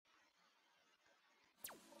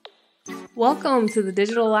Welcome to the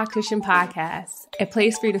Digital Loctician Podcast, a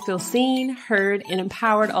place for you to feel seen, heard, and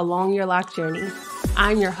empowered along your lock journey.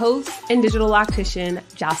 I'm your host and digital loctician,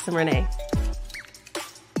 Jocelyn Renee.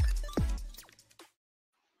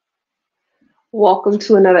 Welcome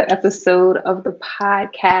to another episode of the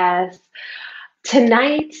podcast.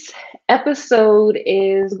 Tonight's episode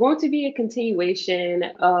is going to be a continuation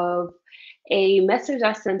of a message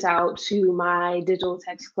I sent out to my Digital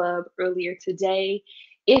Text Club earlier today.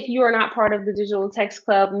 If you are not part of the Digital Text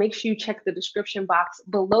Club, make sure you check the description box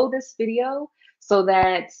below this video so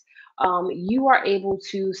that you are able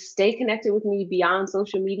to stay connected with me beyond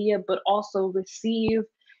social media, but also receive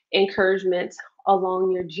encouragement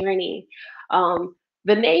along your journey.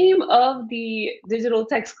 The name of the Digital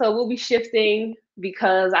Text Club will be shifting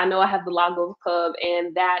because I know I have the Lagos Club,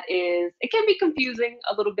 and it can be confusing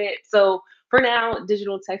a little bit. So for now,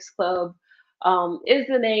 Digital Text Club is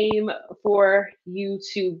the name for you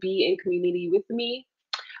to be in community with me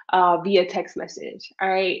via text message. All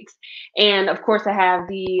right. And of course, I have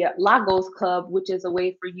the Lagos Club, which is a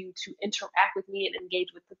way for you to interact with me and engage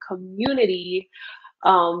with the community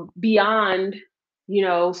beyond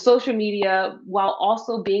social media, while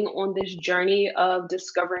also being on this journey of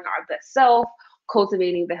discovering our best self,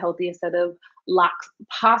 cultivating the healthiest set of locks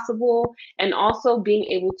possible, and also being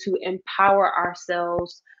able to empower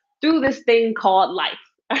ourselves through this thing called life.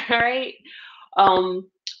 All right.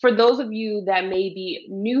 For those of you that may be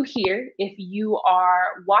new here, if you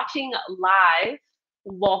are watching live,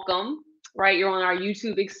 welcome, right? You're on our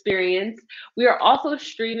YouTube experience. We are also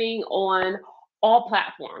streaming on all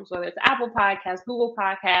platforms, whether it's Apple Podcasts, Google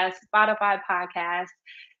Podcasts, Spotify Podcasts.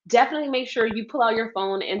 Definitely make sure you pull out your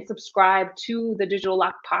phone and subscribe to the Digital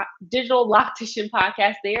Loctician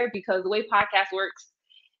Podcast there, because the way podcast works,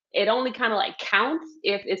 it only kind of like counts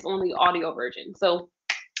if it's on the audio version. So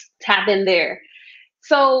tap in there.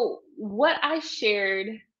 So what I shared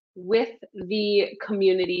with the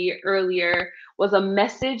community earlier was a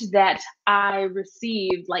message that I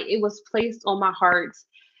received, like it was placed on my heart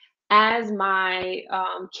as my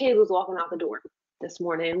kid was walking out the door this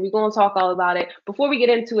morning. We're going to talk all about it. Before we get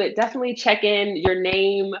into it, definitely check in your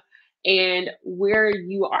name and where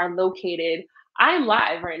you are located. I am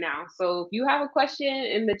live right now, so if you have a question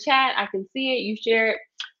in the chat, I can see it. You share it.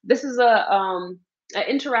 This is an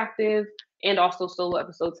interactive and also solo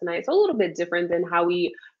episode tonight. It's a little bit different than how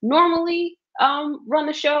we normally run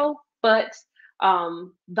the show, but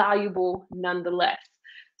valuable nonetheless.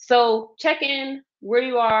 So check in where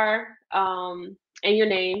you are and your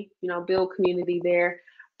name, build community there.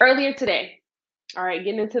 Earlier today, all right,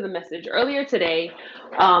 getting into the message. Earlier today,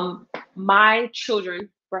 my children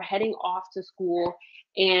were heading off to school,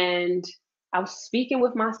 and I was speaking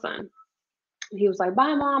with my son. He was like,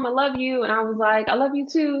 "Bye, Mom, I love you." And I was like, "I love you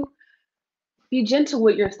too. Be gentle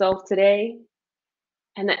with yourself today."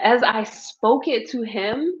 And as I spoke it to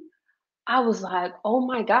him, I was like, oh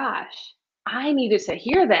my gosh, I needed to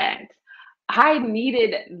hear that. I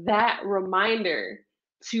needed that reminder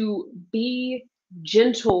to be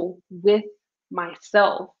gentle with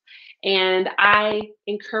myself. And I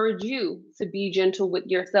encourage you to be gentle with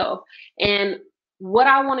yourself. And what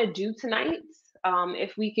I want to do tonight,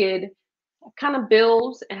 if we could kind of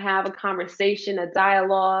build and have a conversation, a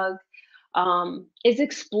dialogue, is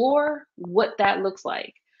explore what that looks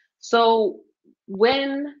like. So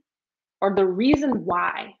the reason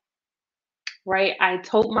why, right, I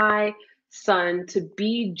told my son to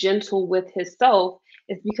be gentle with himself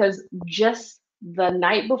is because just the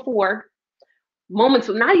night before,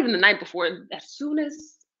 not even the night before, as soon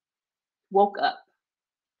as woke up,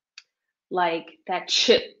 like that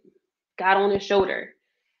chip got on his shoulder.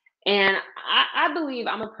 And I believe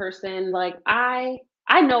I'm a person, like I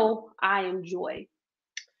know I am joy.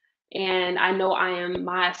 And I know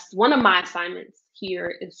one of my assignments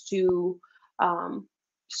here is to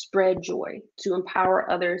spread joy, to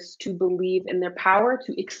empower others to believe in their power,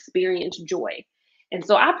 to experience joy. And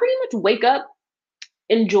so I pretty much wake up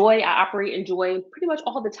in joy. I operate in joy pretty much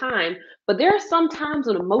all the time. But there are some times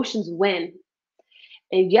when emotions win.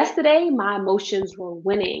 And yesterday, my emotions were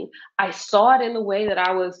winning. I saw it in the way that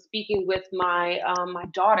I was speaking with my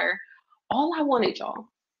daughter. All I wanted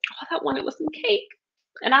was some cake.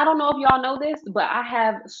 And I don't know if y'all know this, but I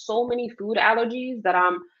have so many food allergies that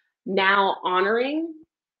I'm now honoring.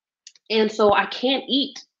 And so I can't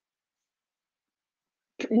eat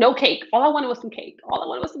no cake. All I wanted was some cake.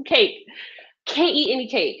 Can't eat any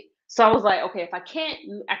cake. So I was like, okay, if I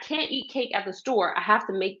can't eat cake at the store, I have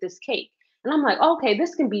to make this cake. And I'm like, okay,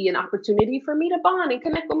 this can be an opportunity for me to bond and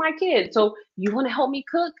connect with my kids. So you want to help me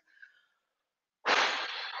cook?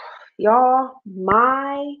 Y'all,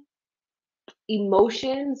 my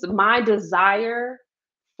emotions, my desire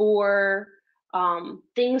for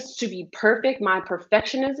things to be perfect, my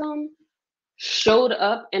perfectionism showed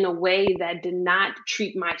up in a way that did not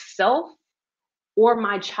treat myself or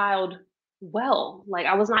my child well. Like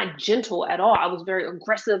I was not gentle at all. I was very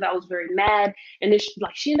aggressive. I was very mad. And then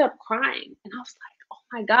she ended up crying. And I was like, oh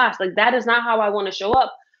my gosh, like that is not how I want to show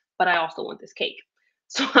up. But I also want this cake.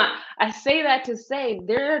 So I say that to say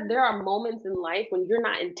there are moments in life when you're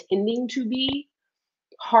not intending to be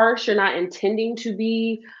harsh, you're not intending to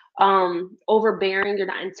be overbearing, you're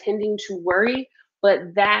not intending to worry,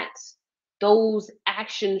 but that those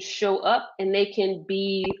actions show up and they can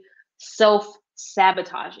be self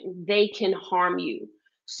sabotaging, they can harm you.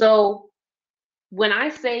 So when I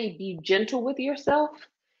say be gentle with yourself,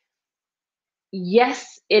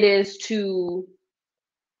 yes, it is to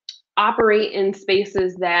operate in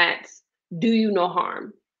spaces that do you no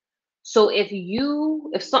harm. So if give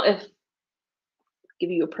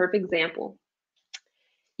you a perfect example,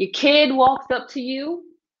 your kid walks up to you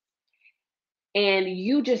and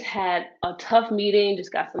you just had a tough meeting,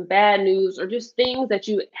 just got some bad news, or just things that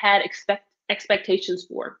you had expectations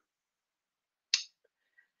for.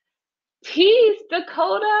 Peace,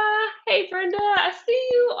 Dakota. Hey, Brenda. I see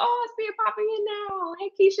you. Oh, I see you popping in now. Hey,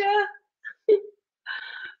 Keisha.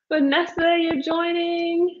 Vanessa, you're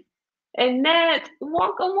joining. Annette,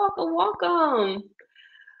 welcome, welcome, welcome.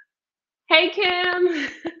 Hey, Kim.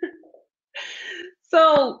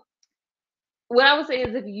 So, what I would say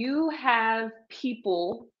is if you have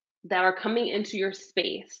people that are coming into your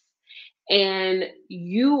space and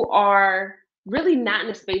you are really not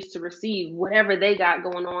in a space to receive whatever they got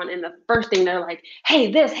going on, and the first thing they're like,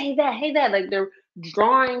 hey this, hey that, like they're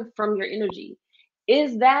drawing from your energy,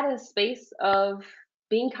 is that a space of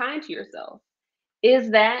being kind to yourself?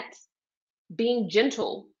 Is that being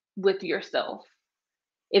gentle with yourself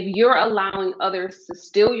if you're allowing others to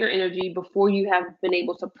steal your energy before you have been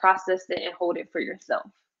able to process it and hold it for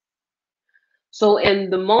yourself? So in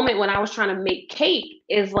the moment when I was trying to make cake,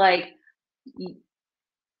 is like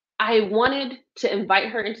I wanted to invite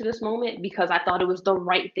her into this moment because I thought it was the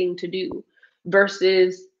right thing to do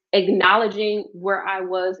versus acknowledging where I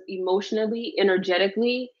was emotionally,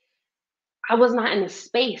 energetically. I was not in a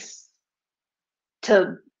space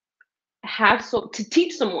to to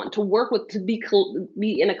teach someone, to work with, to be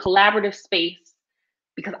in a collaborative space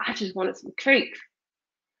because I just wanted some cake.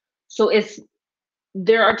 So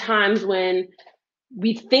there are times when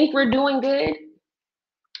we think we're doing good,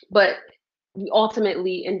 but we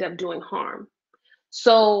ultimately end up doing harm.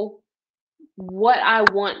 So what I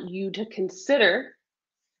want you to consider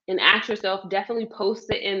and ask yourself, definitely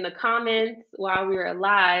post it in the comments while we're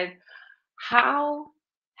alive. How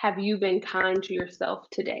have you been kind to yourself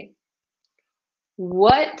today?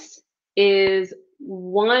 What is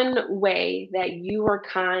one way that you are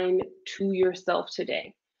kind to yourself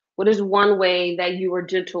today? What is one way that you are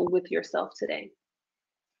gentle with yourself today?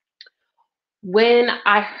 When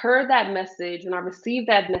I heard that message, when I received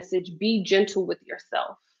that message, be gentle with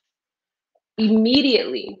yourself,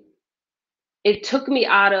 immediately it took me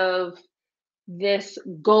out of this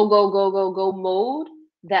go mode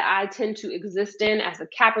that I tend to exist in as a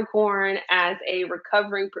Capricorn, as a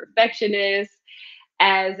recovering perfectionist,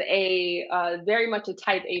 as a very much a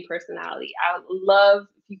type A personality. I would love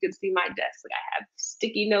if you could see my desk. Like I have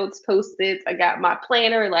sticky notes, post-its. I got my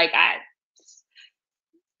planner.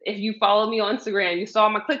 If you follow me on Instagram, you saw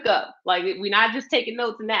my ClickUp. Like we're not just taking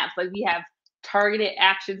notes and naps. Like we have targeted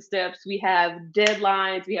action steps. We have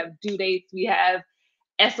deadlines. We have due dates. We have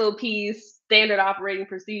SOPs, standard operating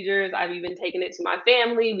procedures. I've even taken it to my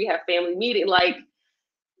family. We have family meeting. Like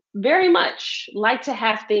very much like to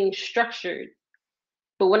have things structured.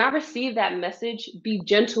 But when I received that message, be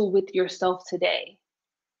gentle with yourself today.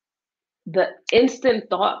 The instant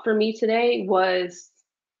thought for me today was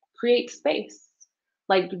create space.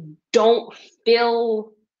 Like, don't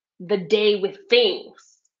fill the day with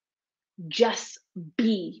things. Just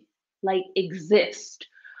be, like, exist.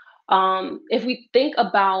 If we think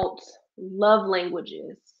about love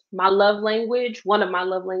languages, one of my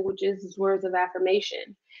love languages is words of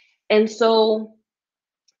affirmation. And so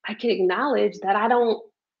I can acknowledge that I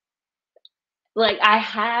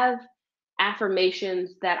have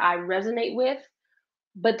affirmations that I resonate with,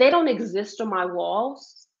 but they don't exist on my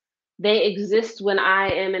walls. They exist when I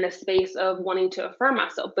am in a space of wanting to affirm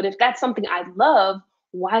myself. But if that's something I love,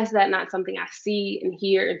 why is that not something I see and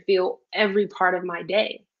hear and feel every part of my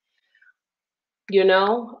day?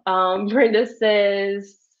 Brenda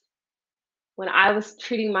says, when I was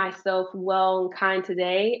treating myself well and kind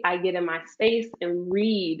today, I get in my space and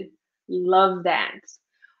read. Love that.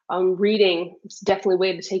 Reading is definitely a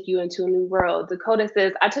way to take you into a new world. Dakota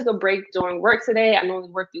says, I took a break during work today. I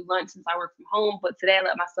normally work through lunch since I work from home, but today I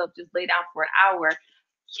let myself just lay down for an hour.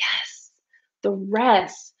 Yes, the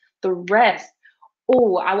rest, the rest.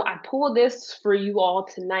 Oh, I pulled this for you all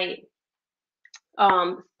tonight.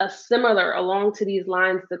 A similar along to these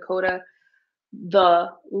lines, Dakota, the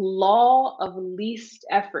law of least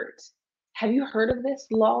effort. Have you heard of this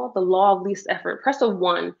law? The law of least effort. Press a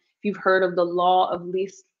 1 if you've heard of the law of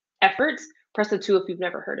least efforts. Press a 2 if you've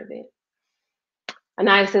never heard of it.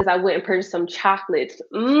 Anaya says, I went and purchased some chocolates.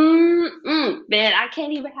 Man, I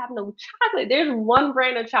can't even have no chocolate. There's one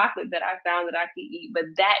brand of chocolate that I found that I can eat, but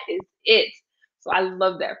that is it. So I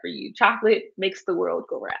love that for you. Chocolate makes the world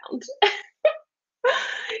go round.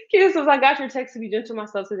 Kim says, I got your text to be gentle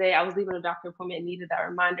myself today. I was leaving a doctor appointment and needed that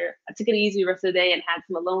reminder. I took it easy the rest of the day and had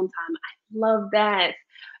some alone time. I love that.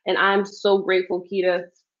 And I'm so grateful, Kita,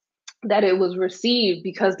 that it was received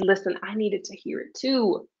because listen, I needed to hear it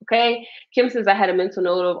too. Okay. Kim says I had a mental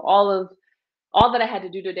note of all that I had to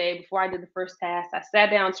do today before I did the first task. I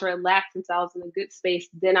sat down to relax since I was in a good space.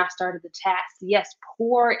 Then I started the task. Yes,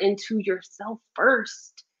 pour into yourself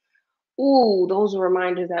first. Ooh, those are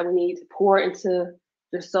reminders that we need to pour into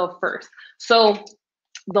yourself first. So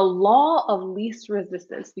the law of least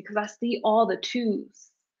resistance, because I see all the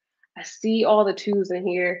twos. I see all the twos in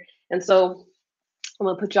here. And so I'm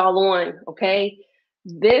gonna put y'all on, okay?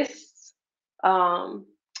 This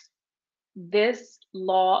this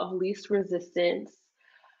law of least resistance,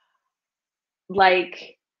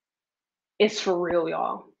 like, it's for real,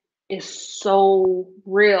 y'all. It's so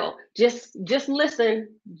real. Just listen.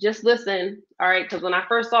 Just listen. All right. Because when I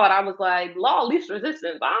first saw it, I was like, law of least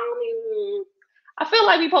resistance. I feel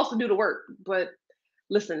like we're supposed to do the work, but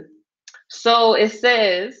listen. So it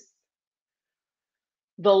says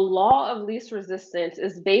the law of least resistance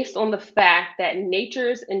is based on the fact that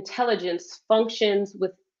nature's intelligence functions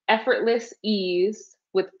with effortless ease,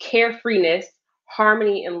 with carefreeness,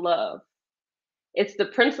 harmony, and love. It's the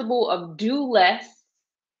principle of do less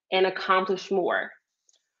and accomplish more.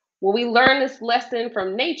 When we learn this lesson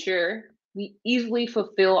from nature, we easily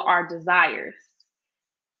fulfill our desires.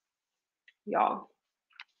 Y'all.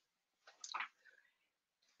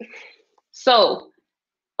 So,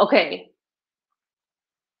 okay,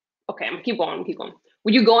 I'm gonna keep going.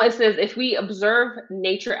 When you go, it says, if we observe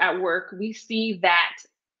nature at work, we see that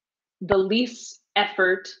the least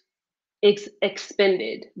effort is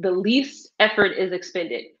expended. The least effort is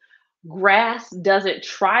expended. Grass doesn't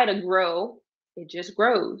try to grow, it just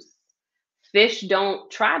grows. Fish don't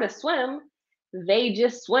try to swim, they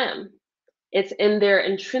just swim. It's in their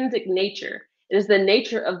intrinsic nature. It is the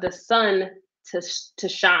nature of the sun to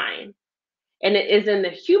shine. And it is in the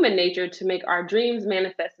human nature to make our dreams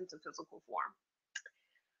manifest into physical form.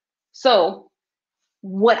 So,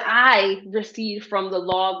 what I received from the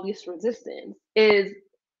law of least resistance is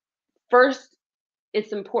first,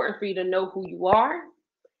 it's important for you to know who you are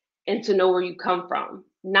and to know where you come from,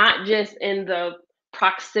 not just in the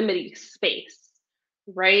proximity space,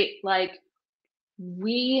 right? Like,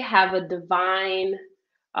 we have a divine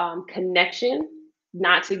connection,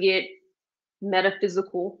 not to get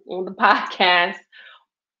metaphysical on the podcast,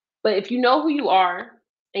 but if you know who you are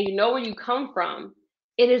and you know where you come from,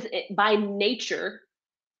 it is by nature,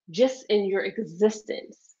 just in your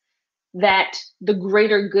existence, that the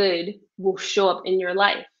greater good will show up in your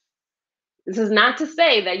life. This is not to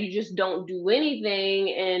say that you just don't do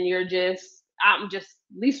anything and I'm just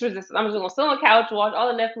least resistant. I'm just gonna sit on the couch, watch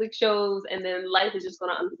all the Netflix shows, and then life is just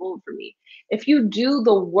gonna unfold for me. If you do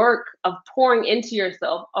the work of pouring into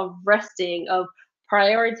yourself, of resting, of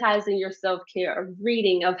prioritizing your self-care, of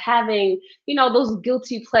reading, of having, those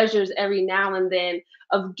guilty pleasures every now and then,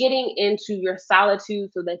 of getting into your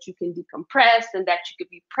solitude so that you can decompress and that you can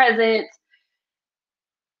be present,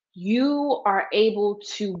 you are able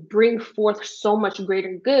to bring forth so much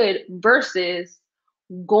greater good versus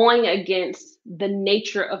going against the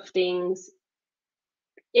nature of things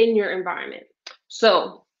in your environment.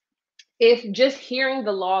 So, if just hearing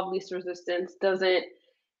the law of least resistance doesn't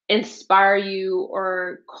inspire you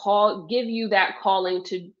or give you that calling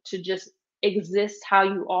to just exist how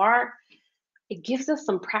you are, it gives us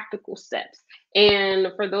some practical steps. And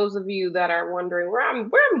for those of you that are wondering where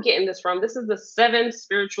I'm getting this from, this is the 7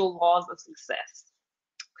 spiritual laws of success.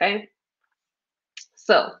 Okay.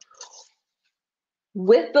 So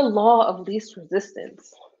with the law of least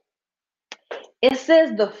resistance, it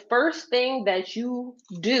says the first thing that you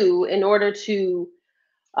do in order to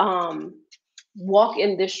walk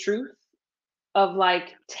in this truth of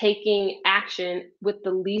like taking action with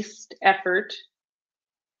the least effort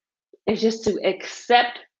is just to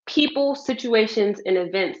accept people, situations, and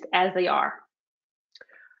events as they are.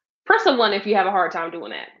 Press a one if you have a hard time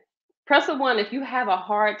doing that. Press a one if you have a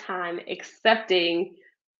hard time accepting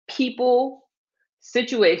people,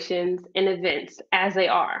 situations, and events as they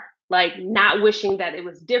are. Like not wishing that it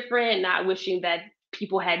was different, not wishing that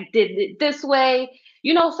people had did it this way.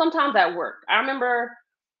 Sometimes at work. I remember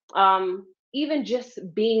even just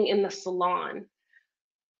being in the salon.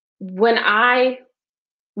 When I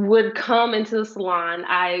would come into the salon,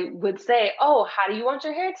 I would say, "Oh, how do you want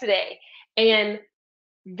your hair today?" And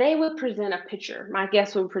they would present a picture. My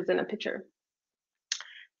guests would present a picture.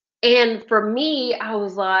 And for me, I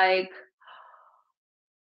was like,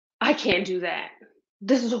 I can't do that.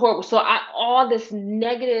 This is horrible. So all this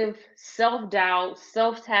negative self-doubt,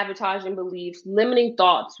 self-sabotaging beliefs, limiting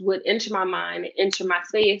thoughts would enter my mind, enter my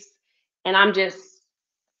space, and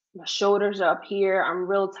my shoulders are up here. I'm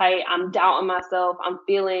real tight. I'm doubting myself. I'm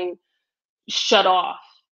feeling shut off.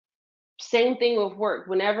 Same thing with work.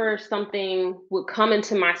 Whenever something would come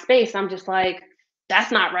into my space, I'm just like,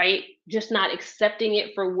 that's not right. Just not accepting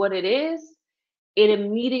it for what it is. It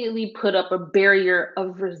immediately put up a barrier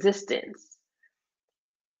of resistance.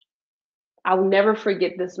 I'll never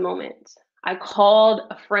forget this moment. I called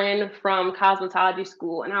a friend from cosmetology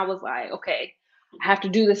school and I was like, okay, I have to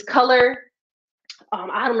do this color.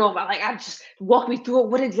 I don't know if I just walk me through it.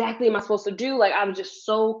 What exactly am I supposed to do? Like I was just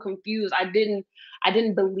so confused. I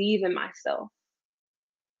didn't believe in myself.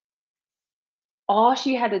 All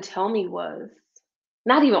she had to tell me was,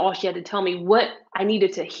 not even all she had to tell me, what I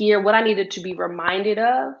needed to hear, what I needed to be reminded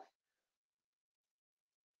of.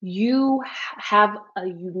 You have a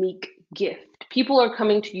unique gift. People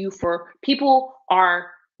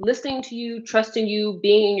are listening to you, trusting you,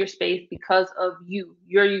 being in your space because of you,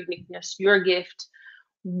 your uniqueness, your gift,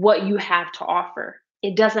 what you have to offer.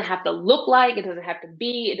 It doesn't have to look like, it doesn't have to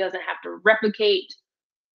be, it doesn't have to replicate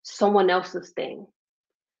someone else's thing.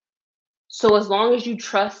 So as long as you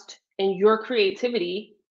trust in your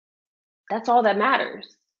creativity, that's all that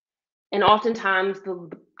matters. And oftentimes,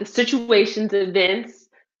 the situations, events,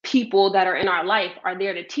 people that are in our life are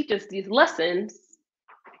there to teach us these lessons,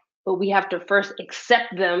 but we have to first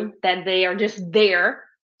accept them that they are just there,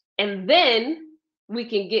 and then we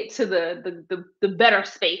can get to the better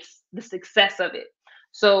space, the success of it.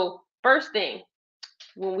 So, first thing,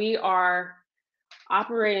 when we are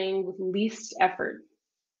operating with least effort,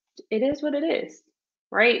 it is what it is,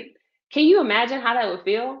 right? Can you imagine how that would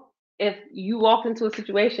feel if you walked into a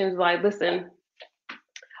situation like, listen,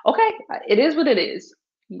 okay, it is what it is.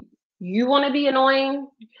 You want to be annoying,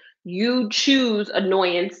 you choose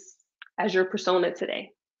annoyance as your persona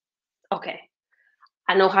today. Okay,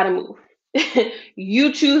 I know how to move.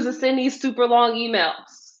 You choose to send these super long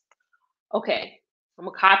emails. Okay, I'm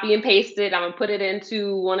gonna copy and paste it. I'm gonna put it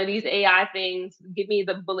into one of these AI things. Give me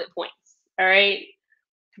the bullet points. All right,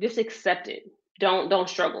 just accept it. Don't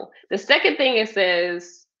struggle. The second thing it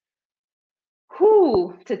says,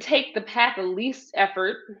 who to take the path of least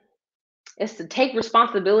effort is to take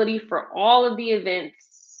responsibility for all of the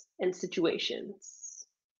events and situations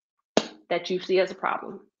that you see as a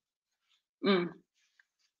problem. Mm.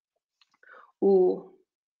 Ooh,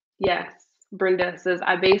 yes. Brenda says,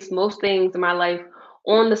 I base most things in my life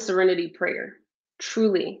on the serenity prayer.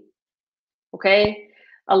 Truly. Okay?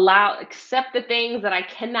 Accept the things that I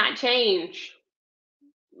cannot change.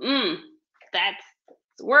 Mm. That's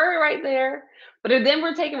a word right there. But then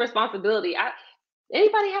we're taking responsibility.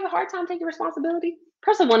 Anybody have a hard time taking responsibility?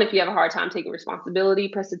 Press a one if you have a hard time taking responsibility.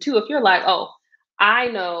 Press a two if you're like, oh, I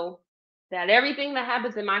know that everything that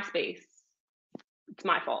happens in my space, it's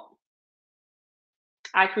my fault.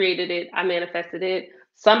 I created it, I manifested it.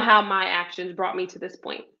 Somehow my actions brought me to this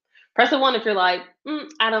point. Press a one if you're like,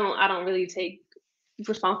 I don't really take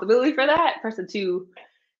responsibility for that. Press a two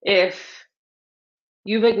if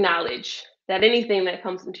you've acknowledged that anything that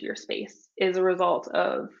comes into your space is a result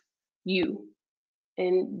of you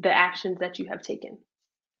and the actions that you have taken.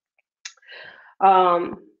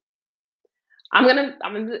 Um, I'm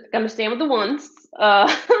gonna stand with the ones. I'm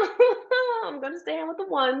gonna stand with the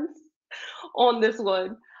ones on this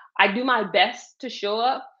one. I do my best to show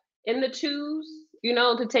up in the twos,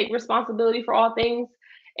 to take responsibility for all things,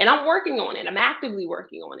 and I'm working on it. I'm actively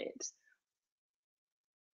working on it.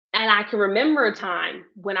 And I can remember a time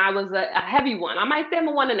when I was a heavy one. I might say I'm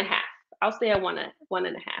a one and a half. I'll stay at one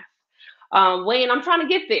and a half. Wayne, I'm trying to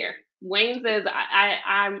get there. Wayne says,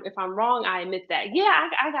 I'm if I'm wrong, I admit that. Yeah,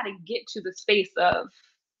 I got to get to the space of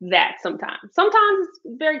that sometimes. Sometimes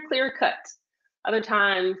it's very clear cut. Other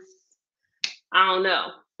times, I don't know.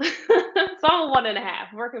 So I'm a one and a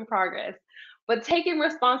half, work in progress. But taking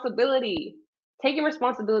responsibility, taking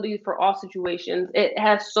responsibility for all situations. It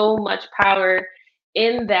has so much power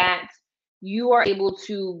in that you are able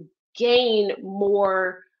to gain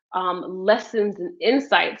more lessons and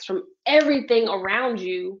insights from everything around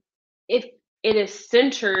you if it is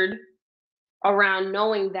centered around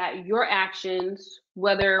knowing that your actions,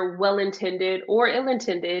 whether well intended or ill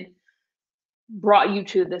intended, brought you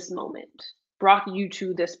to this moment, brought you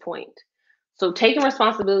to this point. So taking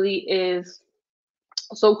responsibility is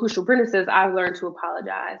so crucial. Brenda says, I've learned to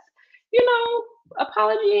apologize. You know,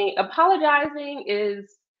 apologizing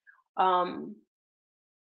is um,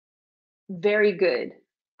 very good.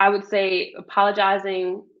 I would say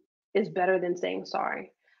apologizing is better than saying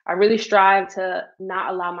sorry. I really strive to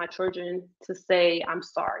not allow my children to say I'm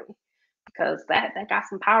sorry because that got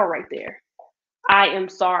some power right there. I am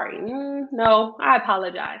sorry. No, I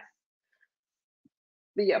apologize.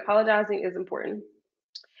 But yeah, apologizing is important.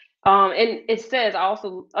 And it says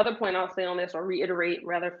also other point I'll say on this or reiterate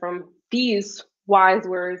rather from these wise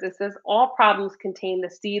words. It says all problems contain the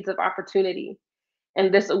seeds of opportunity,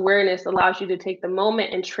 and this awareness allows you to take the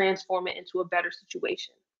moment and transform it into a better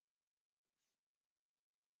situation.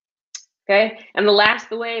 Okay, and the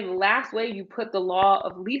last way you put the law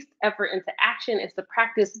of least effort into action is to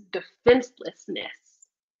practice defenselessness.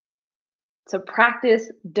 To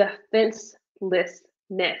practice defenselessness.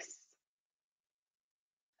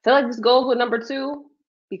 I feel like this goes with number 2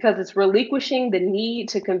 because it's relinquishing the need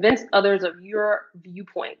to convince others of your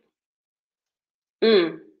viewpoint.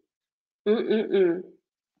 Mm. Mm-mm-mm.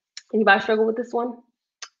 Anybody struggle with this one?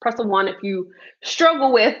 Press a 1 if you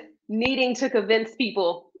struggle with needing to convince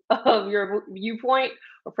people of your viewpoint,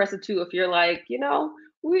 or press a 2 if you're like,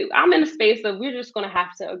 I'm in a space of we're just going to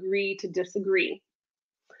have to agree to disagree.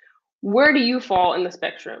 Where do you fall in the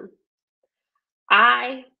spectrum?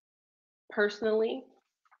 I personally,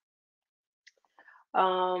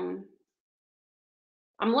 I'm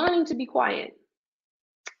learning to be quiet.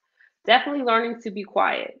 Definitely learning to be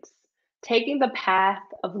quiet. Taking the path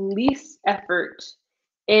of least effort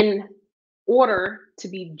in order to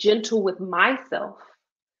be gentle with myself,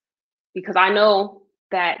 because I know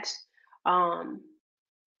that um,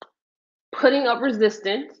 putting up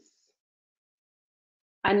resistance,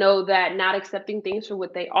 I know that not accepting things for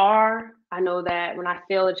what they are, I know that when I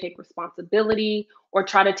fail to take responsibility or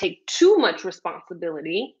try to take too much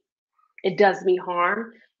responsibility, it does me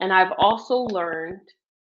harm. And I've also learned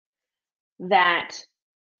that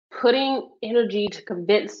putting energy to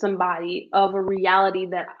convince somebody of a reality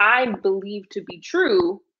that I believe to be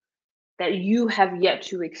true that you have yet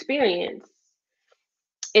to experience,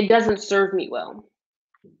 it doesn't serve me well.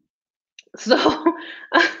 So,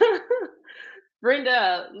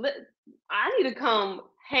 Brenda, I need to come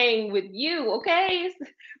hang with you, okay?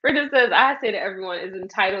 Brenda says, I say that everyone is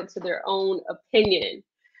entitled to their own opinion.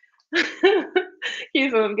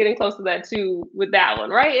 He's getting close to that too with that one,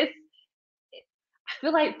 right? I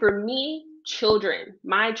feel like for me,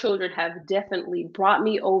 my children have definitely brought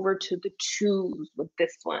me over to the twos with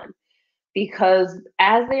this one because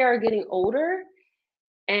as they are getting older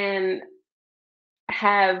and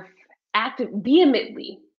have acted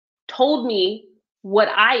vehemently told me what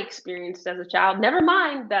I experienced as a child, never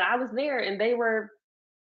mind that I was there and they were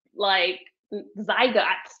like zygotes,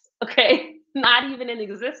 okay, not even in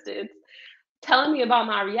existence, telling me about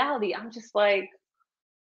my reality. I'm just like,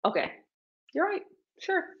 okay, you're right,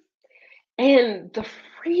 sure. And the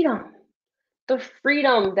freedom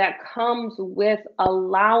that comes with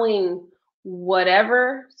allowing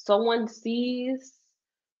whatever someone sees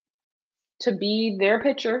to be their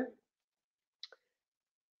picture,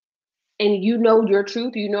 and you know your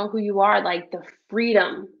truth, you know who you are, like the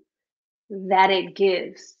freedom that it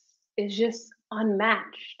gives is just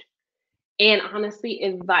unmatched. And honestly,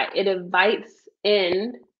 it invites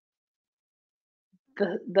in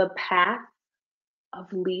the path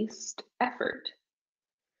of least effort.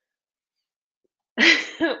 Wait,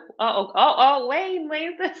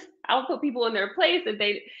 this. I'll put people in their place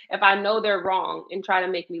if I know they're wrong and try to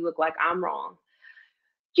make me look like I'm wrong.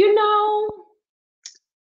 You know,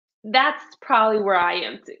 that's probably where I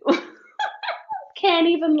am too. Can't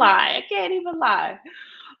even lie. I can't even lie.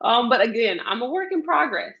 But again, I'm a work in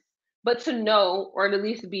progress. But to know or to at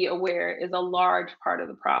least be aware is a large part of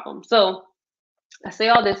the problem. So I say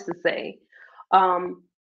all this to say, um,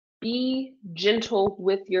 be gentle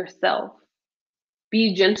with yourself.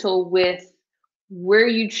 Be gentle with where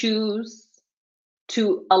you choose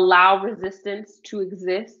to allow resistance to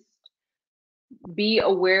exist. Be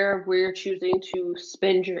aware of where you're choosing to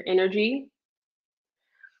spend your energy.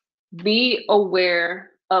 Be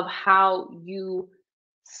aware of how you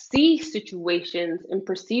see situations and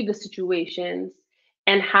perceive the situations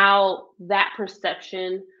and how that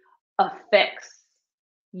perception affects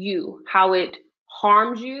you, how it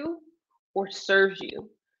harms you or serves you,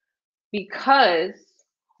 because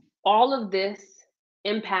all of this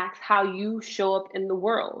impacts how you show up in the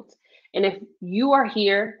world. And if you are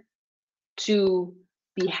here to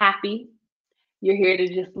be happy, you're here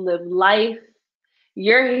to just live life,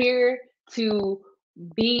 you're here to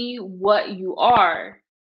be what you are,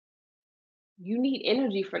 you need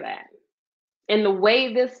energy for that. And the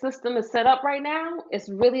way this system is set up right now, it's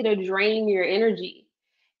really to drain your energy.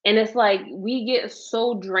 And it's like we get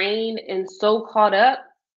so drained and so caught up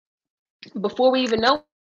before we even know,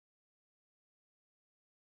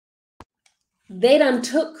 they done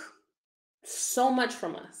took so much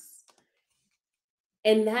from us.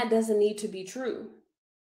 And that doesn't need to be true.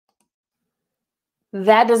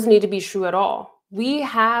 That doesn't need to be true at all. We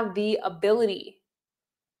have the ability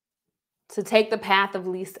to take the path of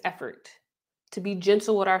least effort, to be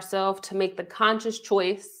gentle with ourselves, to make the conscious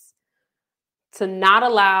choice to not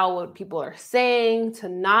allow what people are saying, to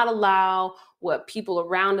not allow what people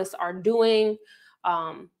around us are doing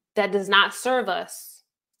that does not serve us,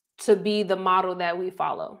 to be the model that we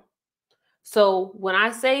follow. So when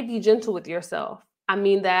I say be gentle with yourself, I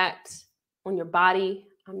mean that on your body,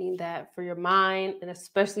 I mean that for your mind, and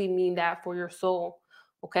especially mean that for your soul,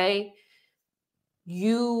 okay?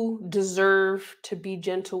 You deserve to be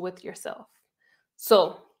gentle with yourself.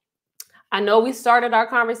 So I know we started our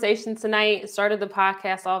conversation tonight, started the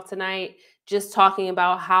podcast off tonight, just talking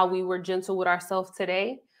about how we were gentle with ourselves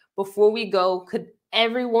today. Before we go, could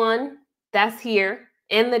everyone that's here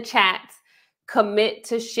in the chat commit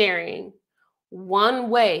to sharing one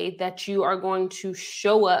way that you are going to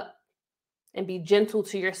show up and be gentle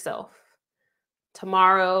to yourself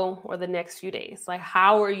tomorrow or the next few days? Like,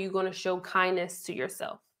 how are you going to show kindness to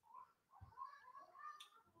yourself?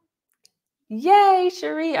 Yay,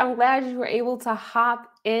 Cherie. I'm glad you were able to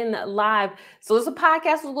hop in live. So this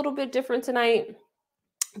podcast was a little bit different tonight,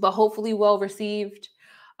 but hopefully well received.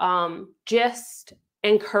 Just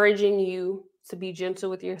encouraging you to be gentle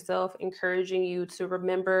with yourself, encouraging you to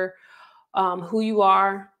remember who you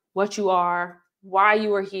are, what you are, why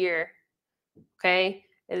you are here. Okay?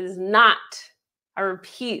 It is not, I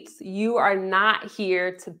repeat, you are not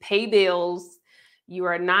here to pay bills. You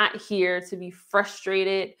are not here to be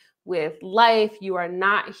frustrated with life. You are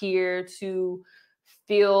not here to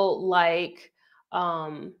feel like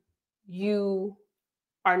you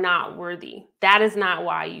are not worthy. That is not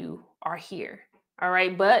why you are here. All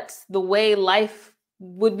right. But the way life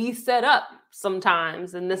would be set up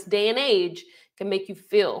sometimes in this day and age can make you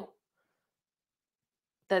feel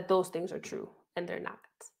that those things are true, and they're not.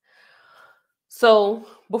 So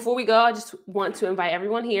before we go, I just want to invite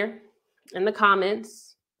everyone here in the comments.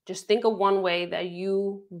 Just think of one way that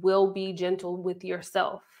you will be gentle with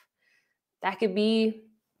yourself. That could be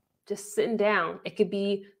just sitting down. It could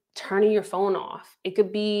be turning your phone off. It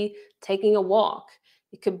could be taking a walk.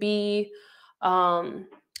 It could be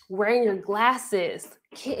wearing your glasses.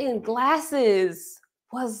 Getting glasses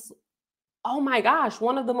was, oh my gosh,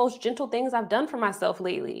 one of the most gentle things I've done for myself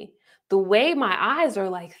lately. The way my eyes are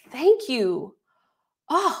like, thank you.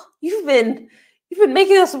 Oh, you've been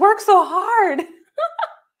making us work so hard.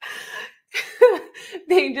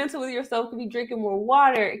 Being gentle with yourself could be drinking more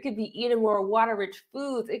water. It could be eating more water-rich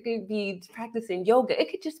foods. It could be practicing yoga. It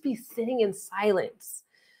could just be sitting in silence,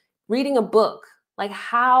 reading a book. Like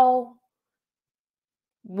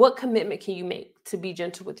what commitment can you make to be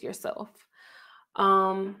gentle with yourself?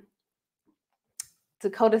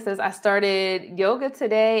 Dakota says, I started yoga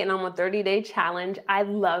today and I'm on a 30-day challenge. I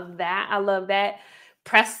love that. I love that.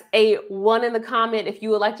 Press a 1 in the comment if you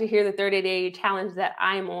would like to hear the 30-day challenge that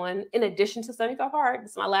I'm on, in addition to 75 Hard.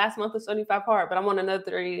 It's my last month of 75 Hard, but I'm on another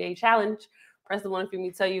 30-day challenge. Press the 1 if you want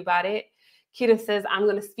me to tell you about it. Kita says, I'm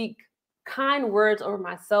going to speak kind words over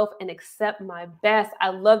myself and accept my best. I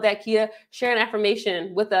love that, Kia. Share an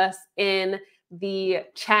affirmation with us in the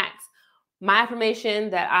chat. My affirmation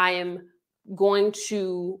that I am going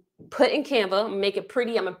to put in Canva, make it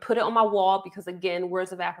pretty. I'm going to put it on my wall because, again,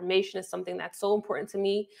 words of affirmation is something that's so important to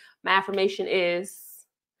me. My affirmation is,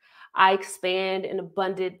 I expand in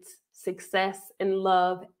abundant success and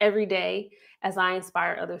love every day as I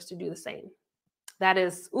inspire others to do the same. That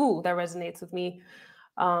is, that resonates with me.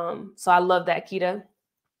 So I love that, Kita.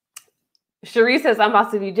 Cherie says, I'm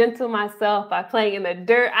about to be gentle myself by playing in the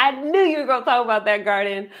dirt. I knew you were going to talk about that,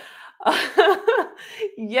 Garden.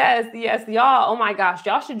 Yes, y'all. Oh my gosh,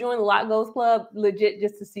 y'all should join the Lot Goes Club, legit,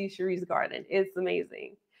 just to see Cherie's garden. It's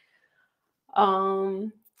amazing.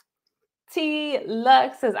 T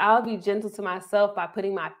Lux says, I'll be gentle to myself by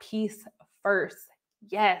putting my peace first.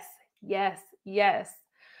 Yes.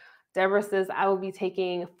 Deborah says, I will be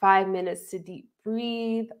taking 5 minutes to deep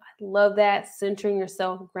breathe. I love that. Centering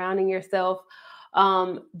yourself, grounding yourself,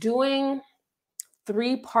 doing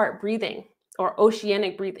 3-part breathing or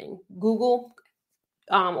oceanic breathing. Google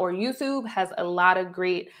or YouTube has a lot of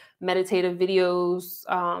great meditative videos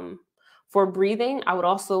for breathing. I would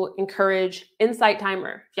also encourage Insight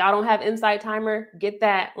Timer. If y'all don't have Insight Timer, get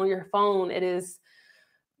that on your phone. It is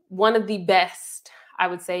one of the best, I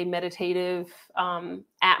would say, meditative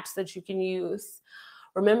apps that you can use.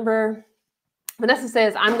 Remember, Vanessa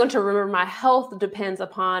says, I'm going to remember my health depends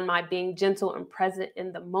upon my being gentle and present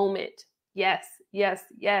in the moment. Yes, yes,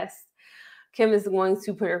 yes. Kim is going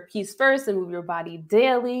to put her piece first and move your body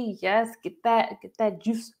daily. Yes, get that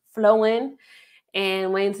juice flowing.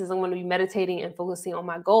 And Wayne says, I'm going to be meditating and focusing on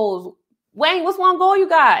my goals. Wayne, what's one goal you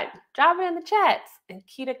got? Drop it in the chats. And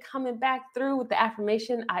Keita coming back through with the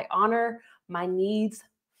affirmation, I honor my needs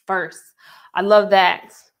first. I love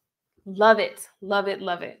that. Love it, love it,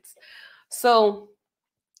 love it. So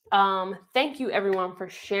thank you everyone for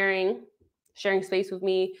sharing space with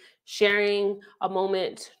me, sharing a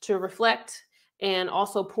moment to reflect and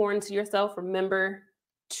also pour into yourself. Remember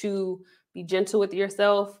to be gentle with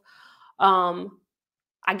yourself.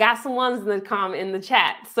 I got some ones in the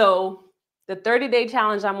chat. So the 30-day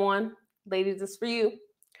challenge I'm on, ladies, is for you.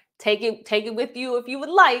 Take it with you if you would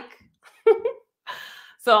like.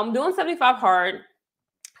 So I'm doing 75 hard.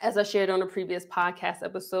 As I shared on a previous podcast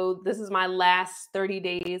episode, this is my last 30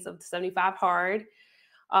 days of 75 hard.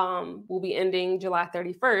 Will be ending July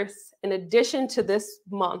 31st. In addition to this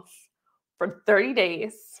month, for 30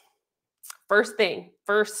 days, first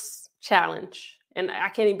challenge, and I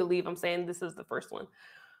can't even believe I'm saying this is the first one.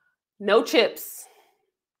 No chips.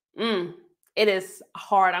 It is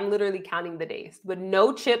hard. I'm literally counting the days, but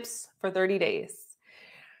no chips for 30 days.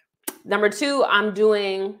 Number 2, I'm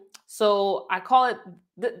doing, so I call it,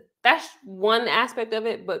 that's one aspect of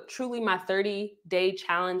it, but truly my 30-day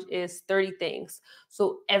challenge is 30 things.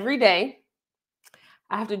 So every day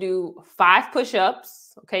I have to do 5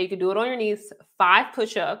 push-ups. Okay. You can do it on your knees, 5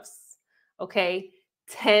 push-ups. Okay.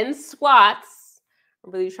 10 squats.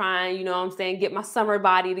 I'm really trying, get my summer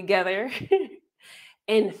body together.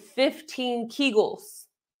 And 15 Kegels.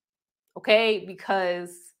 Okay.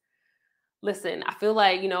 Because listen, I feel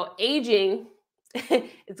like, aging,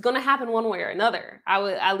 it's going to happen one way or another. I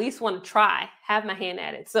would at least want to try, have my hand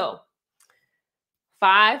at it. So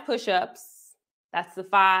 5 push-ups, that's the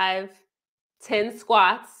 5, 10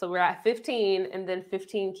 squats. So we're at 15 and then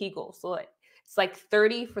 15 Kegels. So it's like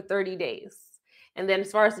 30 for 30 days. And then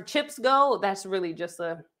as far as the chips go, that's really just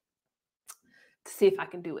to see if I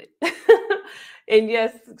can do it. And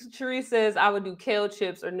yes, Cherie says I would do kale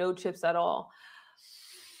chips or no chips at all.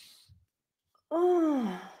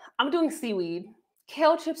 Oh, I'm doing seaweed.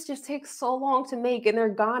 Kale chips just take so long to make and they're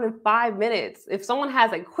gone in 5 minutes. If someone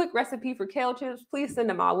has a quick recipe for kale chips, please send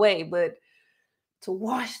them my way. But to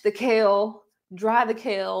wash the kale, dry the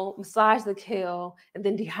kale, massage the kale, and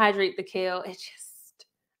then dehydrate the kale, I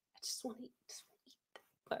just want to eat.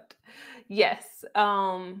 But yes,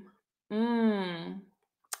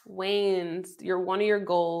 Wayne's, one of your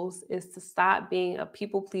goals is to stop being a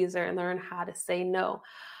people pleaser and learn how to say no.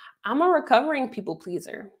 I'm a recovering people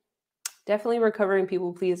pleaser. Definitely recovering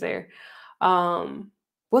people pleaser.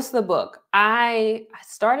 What's the book? I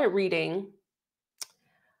started reading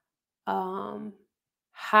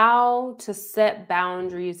How to Set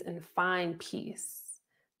Boundaries and Find Peace.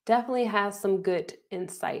 Definitely has some good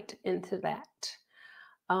insight into that.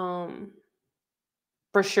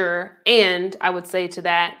 For sure. And I would say to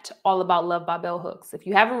that, All About Love by Bell Hooks. If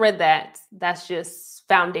you haven't read that, that's just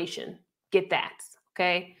foundation. Get that.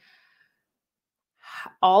 Okay.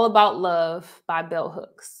 All About Love by Bell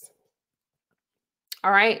Hooks.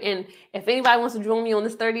 All right. And if anybody wants to join me on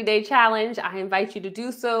this 30-day challenge, I invite you to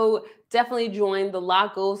do so. Definitely join the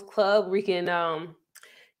Lock Goals Club. We can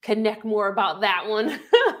connect more about that one.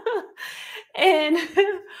 And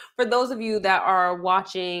for those of you that are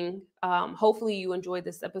watching, hopefully you enjoyed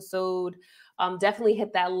this episode. Definitely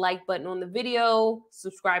hit that like button on the video,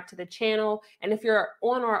 subscribe to the channel. And if you're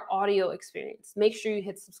on our audio experience, make sure you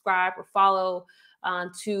hit subscribe or follow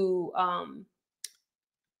to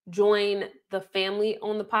join the family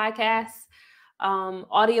on the podcast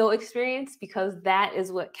audio experience, because that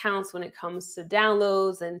is what counts when it comes to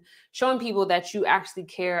downloads and showing people that you actually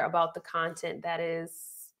care about the content that is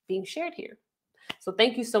being shared here. So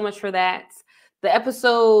thank you so much for that. The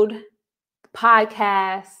episode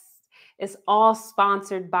podcast is all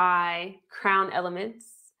sponsored by Crown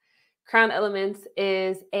Elements. Crown Elements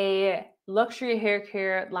is a luxury hair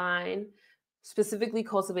care line specifically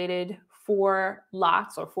cultivated for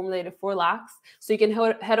locks or formulated for locks. So you can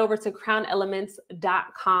head over to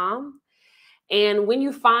crownelements.com. And when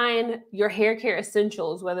you find your hair care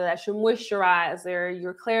essentials, whether that's your moisturizer,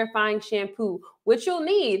 your clarifying shampoo, which you'll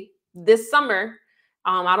need this summer.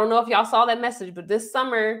 I don't know if y'all saw that message, but this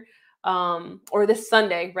summer, or this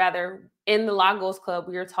Sunday rather, in the Lagos Club,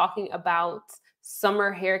 we are talking about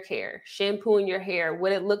summer hair care, shampooing your hair,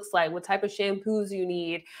 what it looks like, what type of shampoos you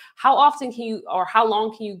need, how often can you, or how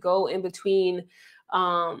long can you go in between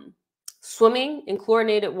swimming in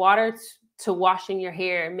chlorinated water to washing your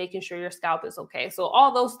hair and making sure your scalp is okay. So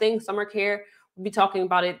all those things, summer care, we'll be talking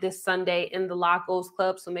about it this Sunday in the Lagos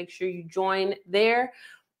Club. So make sure you join there.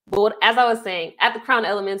 But as I was saying, at the Crown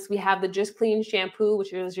Elements, we have the Just Clean shampoo,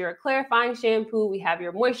 which is your clarifying shampoo. We have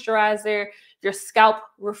your moisturizer, your scalp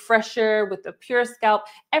refresher with the Pure Scalp.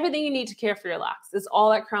 Everything you need to care for your locks is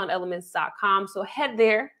all at crownelements.com. So head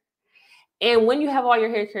there. And when you have all your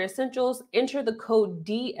hair care essentials, enter the code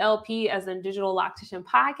DLP, as in Digital Loctician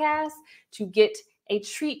Podcast, to get a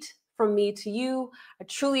treat from me to you. I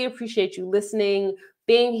truly appreciate you listening,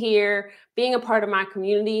 being here, being a part of my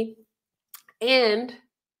community. And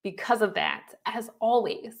because of that, as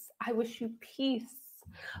always, I wish you peace,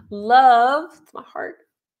 love to my heart,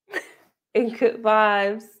 and good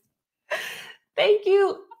vibes. Thank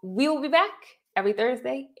you. We will be back every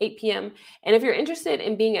Thursday, 8 p.m. And if you're interested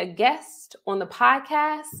in being a guest on the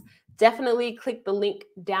podcast, definitely click the link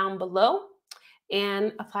down below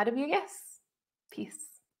and apply to be a guest. Peace.